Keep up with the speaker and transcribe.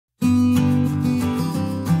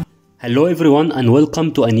Hello everyone and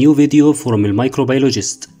welcome to a new video from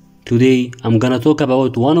Microbiologist. Today I'm gonna talk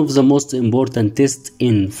about one of the most important tests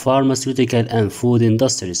in pharmaceutical and food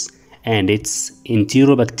industries, and it's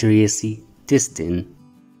Enterobacteriaceae testing.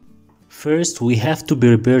 First we have to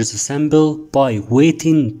prepare the sample by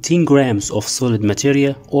weighting 10 grams of solid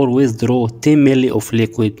material or withdraw 10 ml of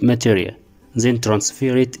liquid material. Then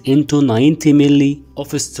transfer it into 90 ml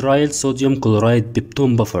of sterile sodium chloride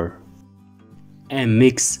peptone buffer and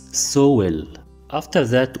mix so well. After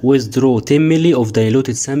that, withdraw 10 ml of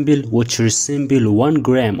diluted sample which resemble 1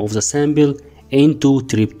 gram of the sample into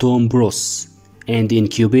tryptone broth and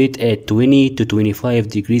incubate at 20 to 25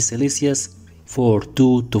 degrees Celsius for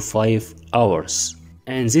 2 to 5 hours.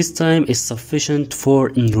 And this time is sufficient for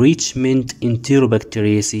enrichment in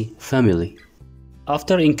Enterobacteriaceae family.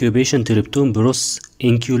 After incubation tryptone broth,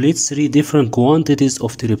 inculate 3 different quantities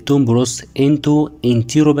of tryptone broth into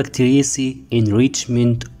Enterobacteriaceae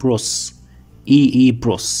enrichment broth, EE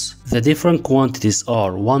broth. The different quantities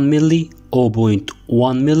are 1 ml,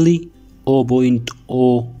 0.1 ml,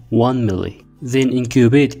 0.01 ml. Then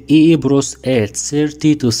incubate EE broth at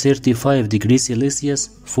 30 to 35 degrees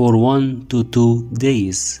Celsius for 1 to 2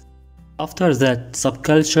 days. After that,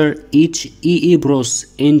 subculture each EE broth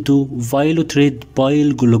into violet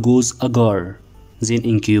bile glucose agar. Then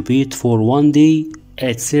incubate for 1 day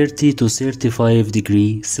at 30 to 35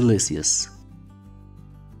 degrees Celsius.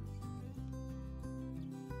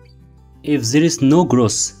 If there is no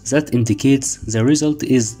growth, that indicates the result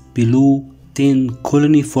is below 10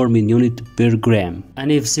 colony-forming unit per gram.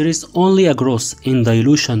 And if there is only a growth in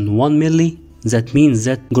dilution 1 ml, that means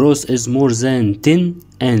that growth is more than 10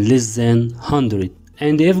 and less than 100.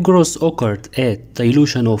 And if growth occurred at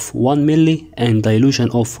dilution of 1 ml and dilution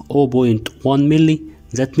of 0.1 ml,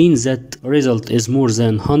 that means that result is more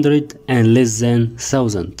than 100 and less than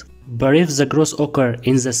 1000. But if the growth occur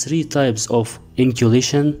in the 3 types of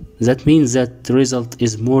inoculation, that means that the result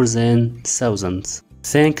is more than 1000.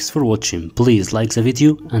 Thanks for watching. Please like the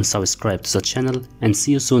video and subscribe to the channel, and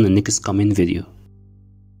see you soon in the next coming video.